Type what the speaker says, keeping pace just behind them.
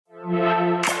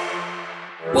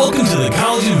Welcome to the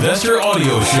College Investor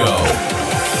Audio Show,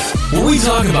 where we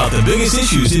talk about the biggest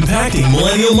issues impacting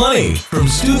millennial money, from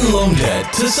student loan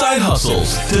debt to side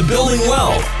hustles to building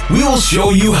wealth. We will show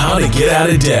you how to get out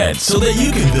of debt so that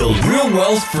you can build real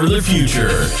wealth for the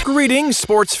future. Greetings,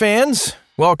 sports fans.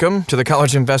 Welcome to the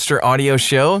College Investor Audio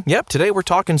Show. Yep, today we're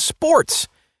talking sports.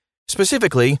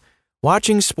 Specifically,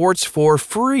 watching sports for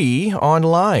free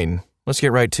online. Let's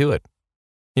get right to it.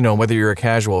 You know, whether you're a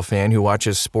casual fan who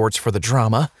watches sports for the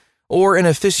drama, or an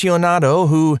aficionado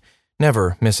who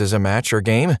never misses a match or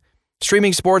game,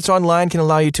 streaming sports online can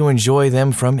allow you to enjoy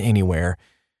them from anywhere.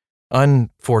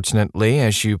 Unfortunately,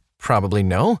 as you probably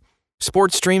know,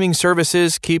 sports streaming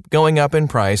services keep going up in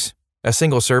price. A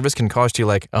single service can cost you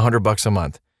like $100 a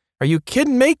month. Are you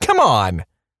kidding me? Come on!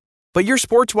 But your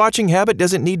sports watching habit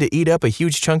doesn't need to eat up a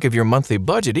huge chunk of your monthly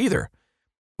budget either.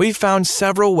 We've found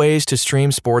several ways to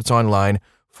stream sports online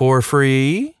for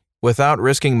free without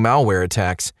risking malware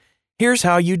attacks. Here's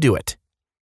how you do it.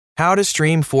 How to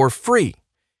stream for free.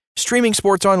 Streaming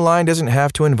sports online doesn't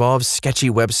have to involve sketchy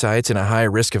websites and a high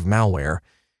risk of malware.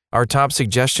 Our top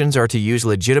suggestions are to use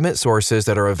legitimate sources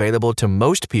that are available to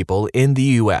most people in the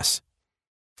US.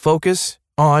 Focus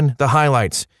on the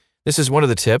highlights. This is one of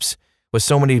the tips. With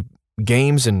so many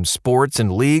games and sports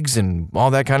and leagues and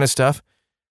all that kind of stuff,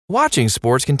 watching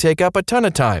sports can take up a ton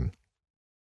of time.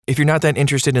 If you're not that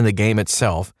interested in the game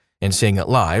itself and seeing it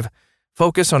live,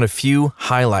 focus on a few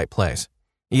highlight plays.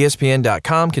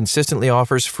 ESPN.com consistently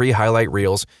offers free highlight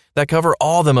reels that cover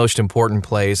all the most important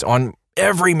plays on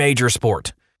every major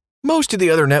sport. Most of the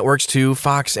other networks too,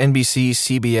 Fox, NBC,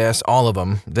 CBS, all of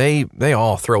them, they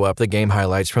all throw up the game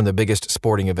highlights from the biggest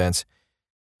sporting events.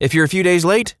 If you're a few days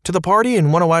late to the party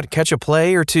and want to catch a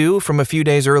play or two from a few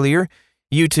days earlier,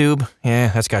 YouTube,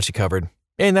 that's got you covered.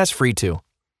 And that's free too.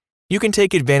 You can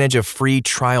take advantage of free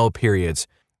trial periods.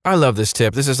 I love this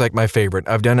tip. This is like my favorite.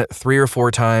 I've done it 3 or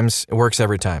 4 times. It works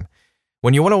every time.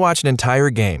 When you want to watch an entire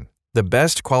game, the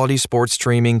best quality sports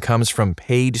streaming comes from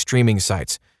paid streaming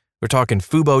sites. We're talking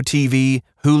Fubo TV,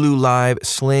 Hulu Live,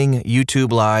 Sling,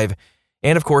 YouTube Live,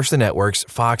 and of course the networks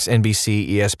Fox, NBC,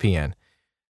 ESPN.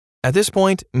 At this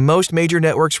point, most major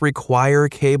networks require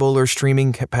cable or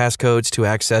streaming passcodes to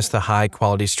access the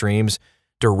high-quality streams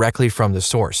directly from the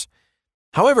source.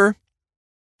 However,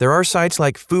 there are sites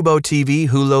like Fubo TV,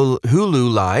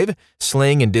 Hulu Live,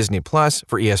 Sling, and Disney Plus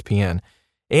for ESPN,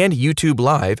 and YouTube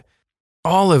Live.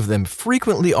 All of them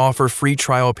frequently offer free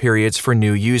trial periods for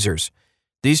new users.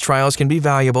 These trials can be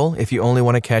valuable if you only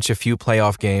want to catch a few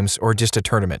playoff games or just a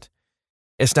tournament.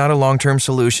 It's not a long-term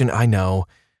solution, I know,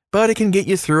 but it can get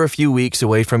you through a few weeks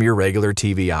away from your regular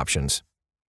TV options.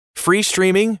 Free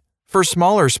streaming for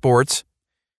smaller sports.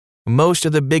 Most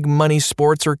of the big money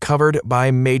sports are covered by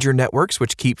major networks,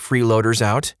 which keep freeloaders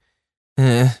out.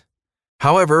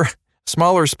 However,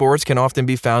 smaller sports can often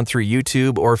be found through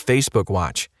YouTube or Facebook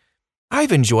Watch.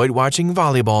 I've enjoyed watching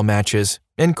volleyball matches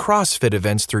and CrossFit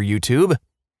events through YouTube.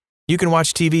 You can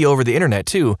watch TV over the internet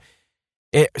too.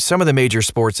 Some of the major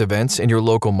sports events in your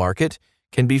local market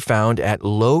can be found at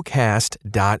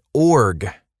locast.org.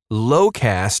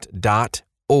 Locast.org.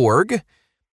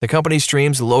 The company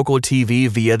streams local TV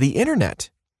via the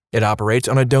internet. It operates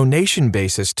on a donation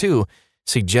basis too,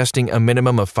 suggesting a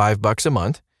minimum of $5 a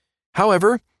month.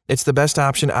 However, it's the best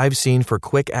option I've seen for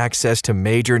quick access to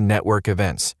major network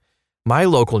events. My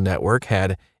local network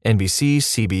had NBC,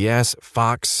 CBS,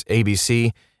 Fox, ABC,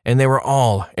 and they were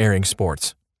all airing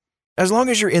sports. As long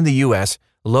as you're in the US,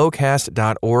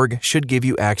 locast.org should give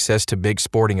you access to big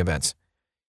sporting events.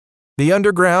 The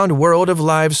underground world of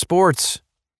live sports.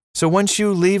 So once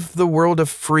you leave the world of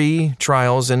free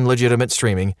trials and legitimate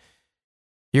streaming,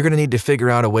 you're going to need to figure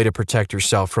out a way to protect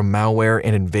yourself from malware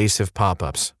and invasive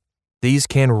pop-ups. These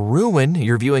can ruin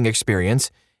your viewing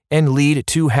experience and lead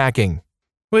to hacking,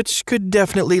 which could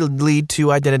definitely lead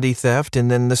to identity theft, and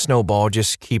then the snowball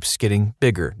just keeps getting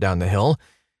bigger down the hill.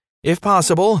 If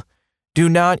possible, do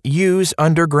not use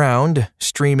underground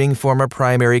streaming from a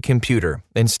primary computer.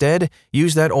 Instead,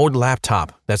 use that old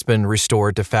laptop that's been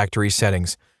restored to factory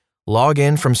settings. Log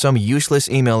in from some useless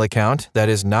email account that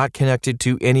is not connected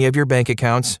to any of your bank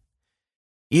accounts.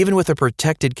 Even with a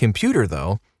protected computer,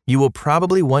 though, you will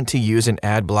probably want to use an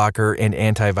ad blocker and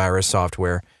antivirus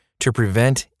software to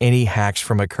prevent any hacks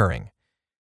from occurring.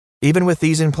 Even with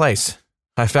these in place,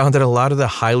 I found that a lot of the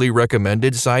highly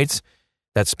recommended sites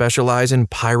that specialize in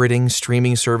pirating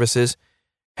streaming services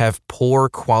have poor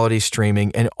quality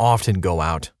streaming and often go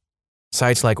out.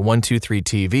 Sites like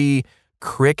 123TV,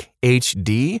 Crick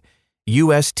HD,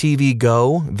 US TV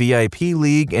Go, VIP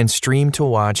League, and Stream to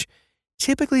Watch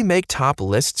typically make top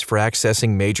lists for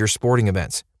accessing major sporting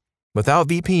events. Without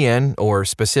VPN or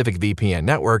specific VPN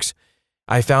networks,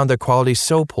 I found the quality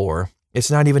so poor,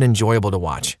 it's not even enjoyable to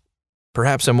watch.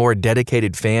 Perhaps a more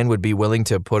dedicated fan would be willing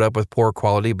to put up with poor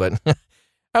quality, but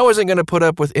I wasn't going to put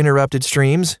up with interrupted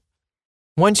streams.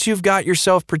 Once you've got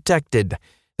yourself protected,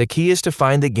 the key is to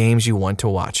find the games you want to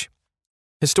watch.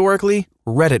 Historically,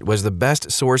 Reddit was the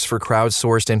best source for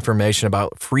crowdsourced information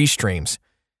about free streams,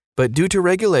 but due to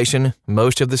regulation,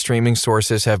 most of the streaming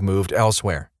sources have moved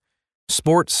elsewhere.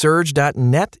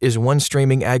 SportSurge.net is one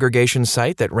streaming aggregation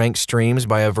site that ranks streams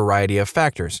by a variety of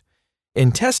factors.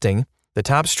 In testing, the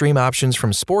top stream options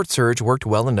from SportSurge worked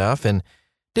well enough and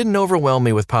didn't overwhelm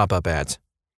me with pop-up ads.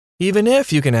 Even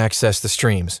if you can access the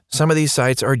streams, some of these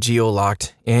sites are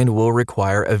geo-locked and will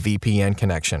require a VPN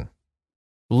connection.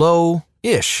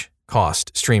 Low-ish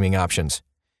cost streaming options.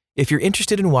 If you're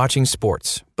interested in watching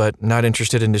sports, but not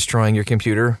interested in destroying your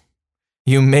computer,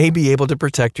 you may be able to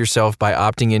protect yourself by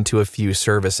opting into a few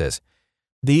services.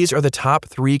 These are the top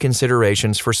 3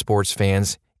 considerations for sports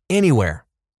fans anywhere.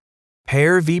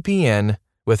 Pair VPN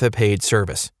with a paid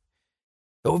service.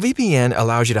 VPN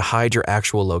allows you to hide your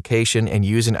actual location and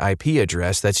use an IP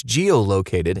address that's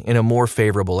geolocated in a more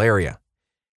favorable area.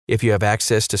 If you have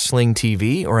access to Sling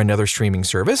TV or another streaming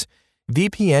service,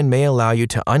 VPN may allow you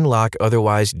to unlock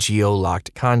otherwise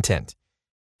geo-locked content.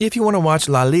 If you want to watch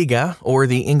La Liga or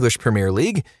the English Premier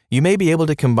League, you may be able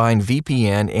to combine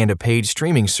VPN and a paid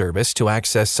streaming service to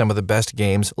access some of the best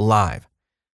games live.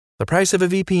 The price of a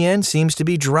VPN seems to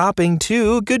be dropping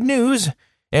too, good news,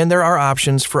 and there are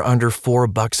options for under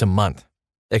 $4 a month.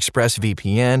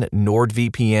 ExpressVPN,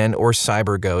 NordVPN, or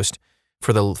CyberGhost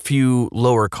for the few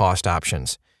lower cost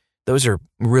options. Those are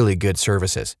really good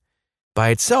services. By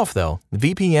itself, though,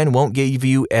 VPN won't give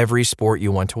you every sport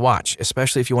you want to watch,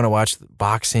 especially if you want to watch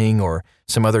boxing or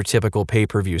some other typical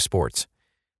pay-per-view sports.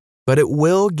 But it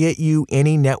will get you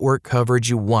any network coverage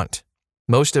you want.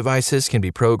 Most devices can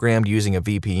be programmed using a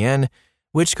VPN,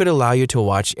 which could allow you to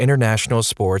watch international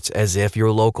sports as if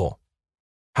you're local.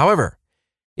 However,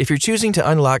 if you're choosing to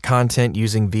unlock content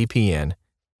using VPN,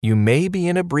 you may be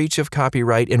in a breach of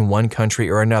copyright in one country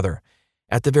or another.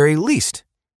 At the very least,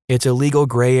 it's a legal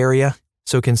gray area,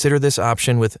 so consider this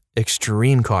option with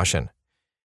extreme caution.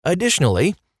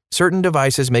 Additionally, certain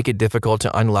devices make it difficult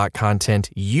to unlock content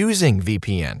using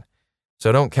VPN,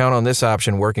 so don't count on this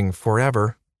option working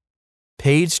forever.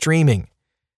 Paid streaming.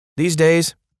 These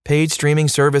days, paid streaming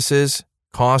services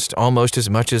cost almost as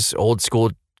much as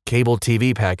old-school cable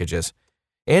TV packages,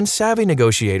 and savvy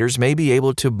negotiators may be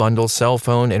able to bundle cell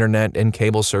phone, internet, and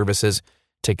cable services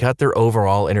to cut their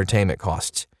overall entertainment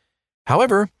costs.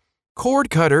 However,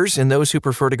 cord cutters and those who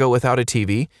prefer to go without a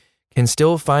TV can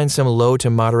still find some low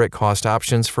to moderate cost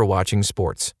options for watching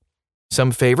sports. Some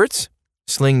favorites: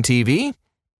 Sling TV.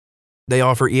 They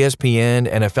offer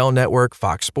ESPN, NFL Network,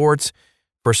 Fox Sports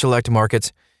for select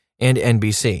markets, and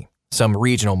NBC, some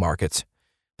regional markets.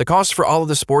 The cost for all of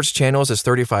the sports channels is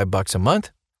 $35 a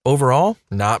month. Overall,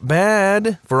 not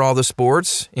bad for all the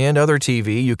sports and other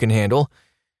TV you can handle.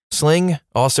 Sling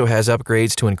also has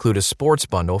upgrades to include a sports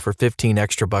bundle for $15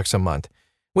 extra a month,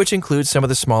 which includes some of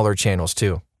the smaller channels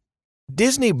too.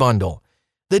 Disney Bundle.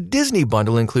 The Disney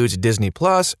Bundle includes Disney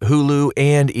Plus, Hulu,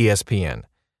 and ESPN.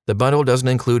 The bundle doesn't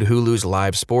include Hulu's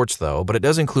live sports though, but it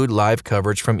does include live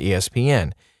coverage from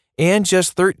ESPN, and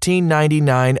just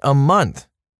 $13.99 a month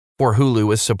for Hulu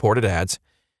with supported ads.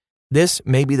 This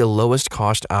may be the lowest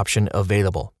cost option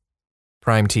available.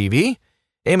 Prime TV.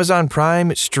 Amazon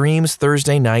Prime streams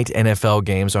Thursday night NFL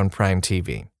games on Prime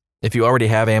TV. If you already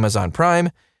have Amazon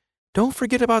Prime, don't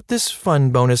forget about this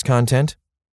fun bonus content.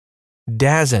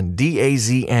 DAZN,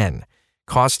 D-A-Z-N,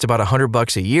 costs about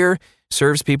 $100 a year,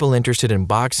 serves people interested in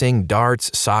boxing,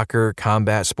 darts, soccer,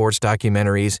 combat sports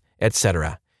documentaries,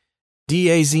 etc.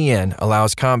 DAZN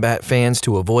allows combat fans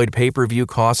to avoid pay-per-view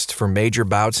costs for major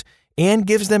bouts and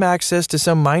gives them access to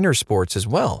some minor sports as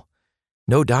well.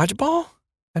 No dodgeball?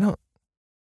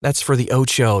 That's for the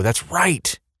Ocho, that's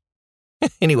right.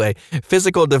 Anyway,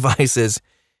 physical devices,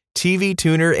 TV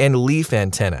tuner, and leaf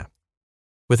antenna.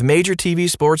 With major TV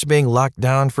sports being locked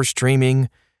down for streaming,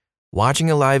 watching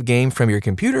a live game from your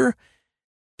computer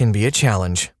can be a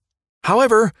challenge.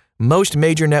 However, most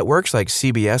major networks like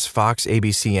CBS, Fox,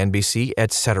 ABC, NBC,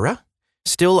 etc.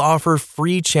 still offer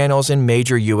free channels in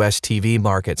major US TV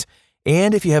markets.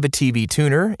 And if you have a TV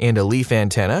tuner and a leaf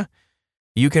antenna,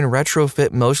 you can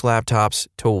retrofit most laptops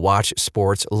to watch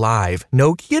sports live.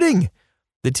 No kidding!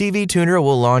 The TV tuner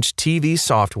will launch TV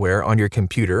software on your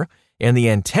computer, and the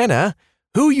antenna,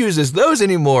 who uses those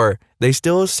anymore? They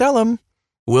still sell them,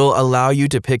 will allow you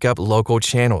to pick up local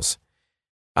channels.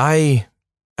 I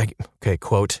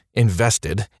quote,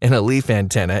 invested in a leaf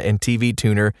antenna and TV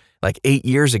tuner like 8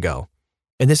 years ago.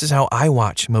 And this is how I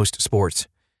watch most sports.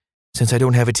 Since I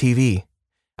don't have a TV,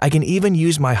 I can even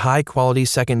use my high-quality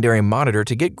secondary monitor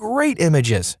to get great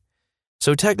images.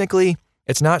 So technically,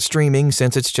 it's not streaming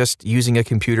since it's just using a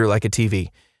computer like a TV,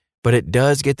 but it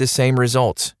does get the same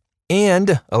results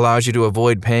and allows you to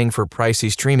avoid paying for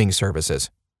pricey streaming services.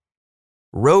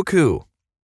 Roku,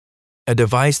 a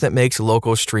device that makes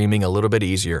local streaming a little bit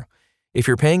easier. If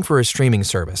you're paying for a streaming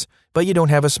service, but you don't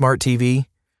have a smart TV,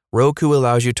 Roku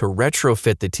allows you to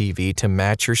retrofit the TV to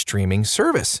match your streaming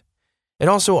service. It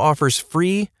also offers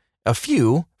a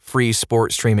few free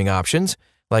sport streaming options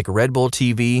like Red Bull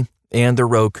TV and the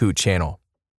Roku channel.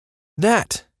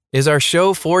 That is our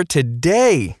show for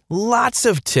today. Lots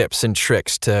of tips and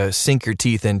tricks to sink your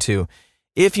teeth into.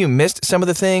 If you missed some of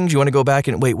the things, you want to go back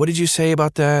and wait, what did you say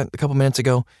about that a couple minutes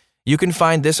ago? You can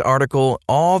find this article,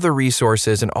 all the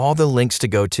resources, and all the links to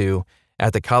go to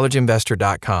at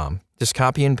thecollegeinvestor.com. Just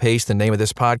copy and paste the name of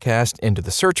this podcast into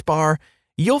the search bar.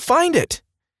 You'll find it.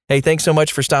 Hey, thanks so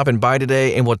much for stopping by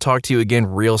today, and we'll talk to you again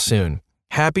real soon.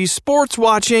 Happy sports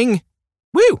watching!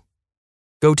 Woo!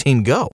 Go team, go!